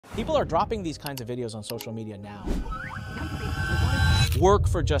People are dropping these kinds of videos on social media now. Work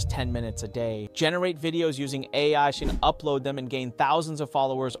for just 10 minutes a day. Generate videos using AI, so you can upload them and gain thousands of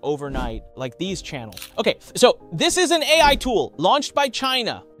followers overnight, like these channels. Okay, so this is an AI tool launched by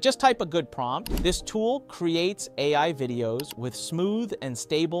China. Just type a good prompt. This tool creates AI videos with smooth and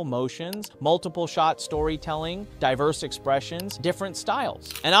stable motions, multiple shot storytelling, diverse expressions, different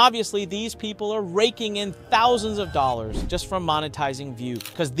styles. And obviously these people are raking in thousands of dollars just from monetizing views,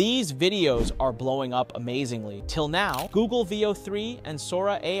 because these videos are blowing up amazingly. Till now, Google Veo3 and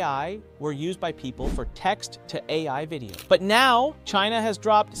Sora AI were used by people for text to AI video. But now China has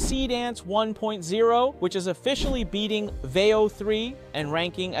dropped Seedance 1.0, which is officially beating Veo3 and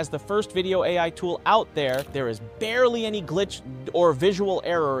ranking as the first video AI tool out there. There is barely any glitch or visual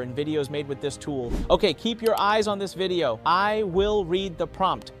error in videos made with this tool. Okay, keep your eyes on this video. I will read the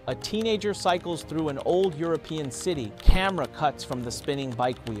prompt. A teenager cycles through an old European city. Camera cuts from the spinning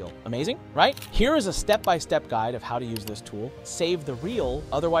bike wheel. Amazing, right? Here is a step-by-step guide of how to use this tool. Save the reel,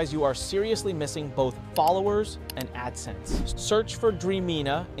 otherwise you are seriously missing both followers and AdSense. Search for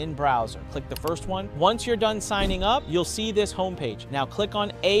Dreamina in browser. Click the first one. Once you're done signing up, you'll see this homepage. Now click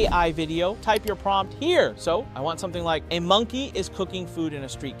on AI video, type your prompt here. So I want something like, a monkey is cooking food in a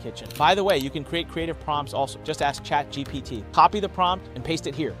street kitchen. By the way, you can create creative prompts also. Just ask ChatGPT. Copy the prompt and paste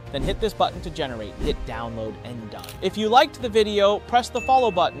it here. Then hit this button to generate. Hit download and done. If you liked the video, press the follow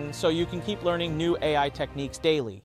button so you can keep learning new AI techniques daily.